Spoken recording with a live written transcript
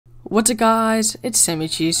What's up guys, it's Sammy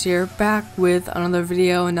Cheese here, back with another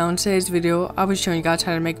video, and now in today's video, I'll be showing you guys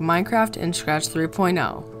how to make Minecraft in Scratch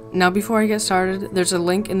 3.0. Now before I get started, there's a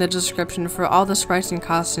link in the description for all the sprites and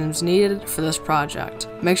costumes needed for this project.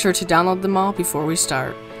 Make sure to download them all before we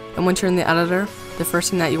start. And once you're in the editor, the first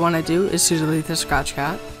thing that you want to do is to delete the Scratch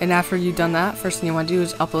cat. And after you've done that, first thing you want to do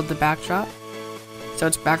is upload the backdrop. So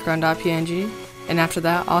it's background.png, and after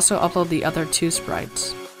that, also upload the other two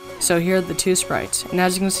sprites. So here are the two sprites, and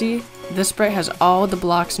as you can see, this sprite has all the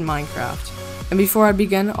blocks in Minecraft. And before I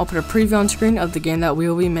begin, I'll put a preview on screen of the game that we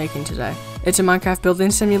will be making today. It's a Minecraft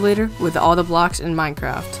building simulator with all the blocks in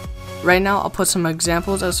Minecraft. Right now, I'll put some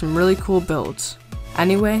examples of some really cool builds.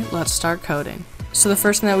 Anyway, let's start coding. So the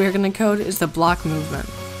first thing that we're going to code is the block movement.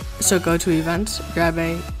 So go to events, grab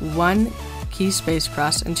a 1 key space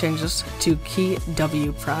press and change this to key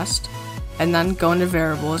W pressed. And then go into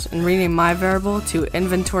variables and rename my variable to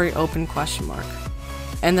inventory open ?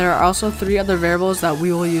 And there are also 3 other variables that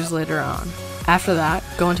we will use later on. After that,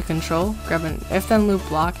 go into control, grab an if then loop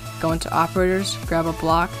block, go into operators, grab a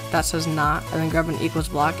block that says not, and then grab an equals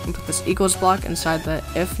block and put this equals block inside the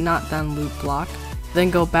if not then loop block. Then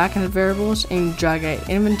go back into variables and drag a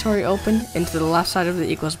inventory open into the left side of the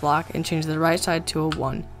equals block and change the right side to a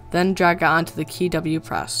 1. Then drag it onto the key W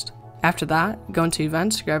pressed. After that, go into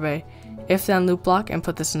events, grab a if then loop block and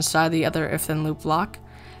put this inside the other if then loop block.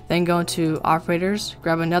 Then go into operators,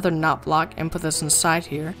 grab another not block and put this inside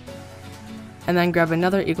here. And then grab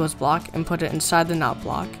another equals block and put it inside the not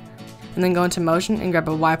block. And then go into motion and grab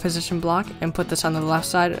a Y position block and put this on the left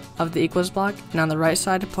side of the equals block, and on the right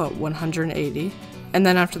side put 180. And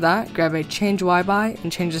then after that, grab a change Y by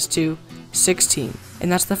and change this to 16. And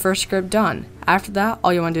that's the first script done. After that,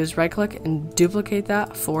 all you want to do is right click and duplicate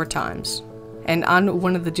that 4 times. And on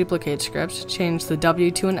one of the duplicate scripts, change the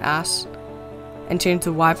W to an S, and change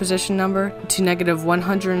the Y position number to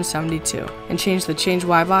 -172, and change the change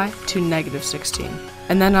Y by to -16.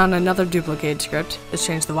 And then on another duplicate script, is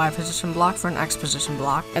change the Y position block for an X position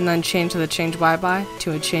block, and then change the change Y by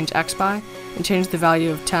to a change X by, and change the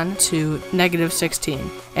value of 10 to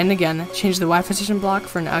 -16. And again, change the Y position block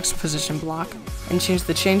for an X position block, and change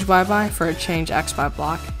the change Y by for a change X by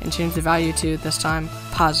block, and change the value to, this time,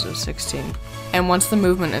 +16. And once the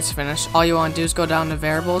movement is finished, all you want to do is go down to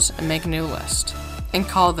variables and make a new list. And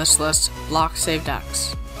call this list block saved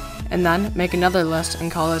X. And then make another list and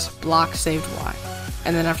call this block saved Y.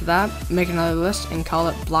 And then after that, make another list and call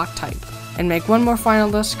it block type. And make one more final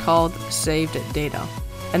list called saved data.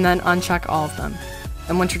 And then uncheck all of them.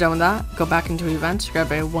 And once you're done with that, go back into events,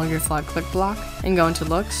 grab a 1 gear flag click block, and go into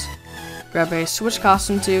looks. Grab a switch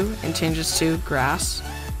costume to and change this to grass.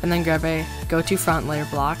 And then grab a go to front layer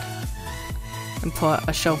block and put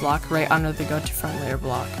a show block right under the go to front layer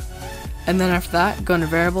block. And then after that, go into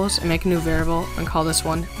variables and make a new variable and call this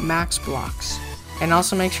one max blocks. And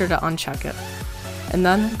also make sure to uncheck it. And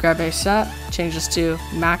then grab a set, change this to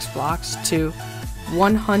max blocks to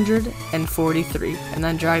 143, and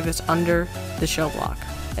then drag this under the show block.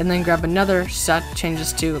 And then grab another set, change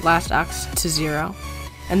this to last X to 0.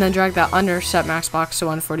 And then drag that under set max blocks to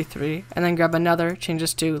 143, and then grab another, change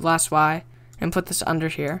this to last Y, and put this under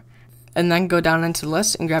here. And then go down into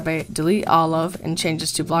list and grab a delete all of and change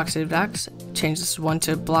this to block saved X, change this one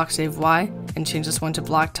to block saved Y, and change this one to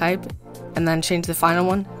block type, and then change the final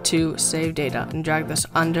one to save data and drag this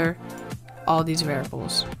under all these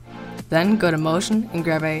variables. Then go to motion and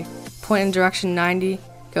grab a point in direction 90,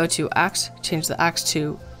 go to X, change the X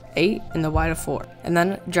to 8 and the Y to 4, and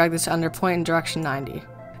then drag this under point in direction 90.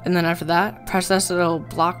 And then after that, press this little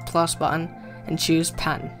block plus button and choose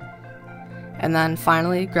pen. And then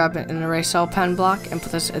finally, grab an erase all pen block and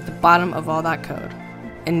put this at the bottom of all that code.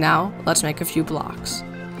 And now, let's make a few blocks.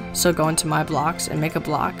 So go into my blocks and make a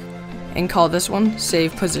block, and call this one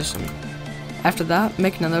save position. After that,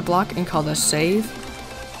 make another block and call this save,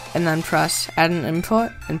 and then press add an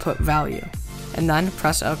input and put value, and then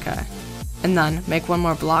press OK. And then make one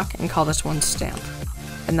more block and call this one stamp,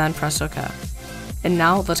 and then press OK. And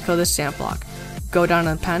now, let's code this stamp block. Go down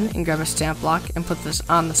to the pen and grab a stamp block and put this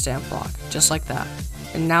on the stamp block, just like that.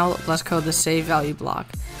 And now let's code the save value block.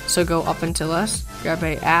 So go up into list, grab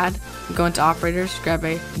a add, go into operators, grab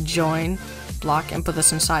a join block and put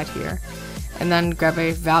this inside here. And then grab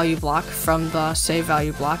a value block from the save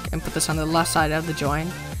value block and put this on the left side of the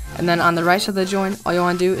join. And then on the right side of the join, all you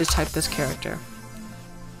want to do is type this character.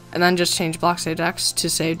 And then just change block saved X to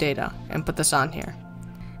save data and put this on here.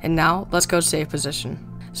 And now let's go to save position.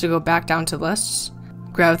 So go back down to lists,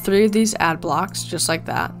 grab 3 of these add blocks, just like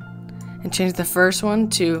that, and change the first one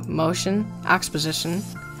to motion, X position,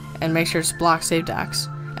 and make sure it's block saved X,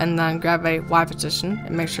 and then grab a Y position,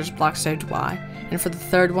 and make sure it's block saved Y, And for the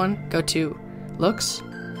third one, go to looks,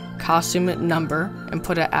 costume number, and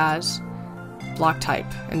put it as block type,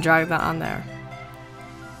 and drag that on there.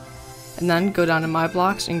 And then go down to my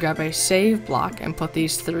blocks and grab a save block and put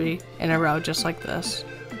these 3 in a row just like this.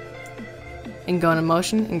 And go into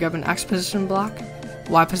motion and grab an X position block,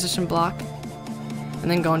 Y position block,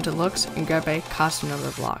 and then go into looks and grab a costume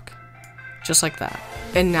number block. Just like that.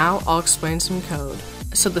 And now I'll explain some code.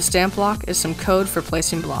 So the stamp block is some code for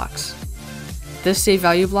placing blocks. This save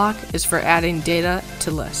value block is for adding data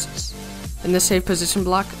to lists. And this save position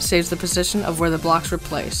block saves the position of where the blocks were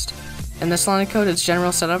placed. And this line of code is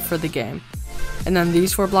general setup for the game. And then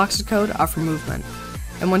these 4 blocks of code are for movement.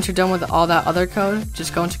 And once you're done with all that other code,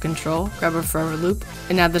 just go into control, grab a forever loop,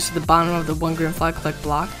 and add this to the bottom of the one green flag click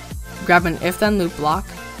block. Grab an if then loop block,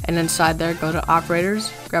 and inside there go to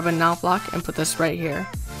operators, grab a not block and put this right here.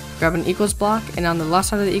 Grab an equals block, and on the left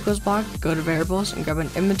side of the equals block, go to variables and grab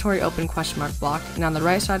an inventory open question mark block, and on the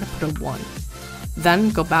right side put a 1.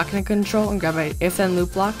 Then go back into control and grab a if then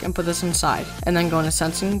loop block and put this inside, and then go into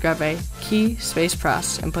sensing, grab a key space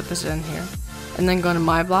press and put this in here. And then go into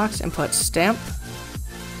my blocks and put stamp,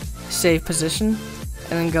 save position,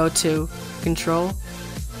 and then go to control,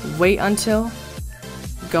 wait until,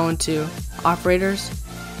 go into operators,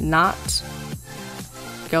 not,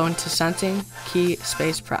 go into sensing, key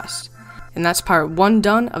space pressed. And that's part 1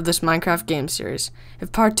 done of this Minecraft game series.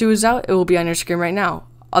 If part 2 is out, it will be on your screen right now.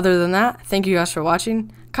 Other than that, thank you guys for watching,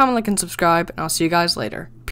 comment, like, and subscribe, and I'll see you guys later.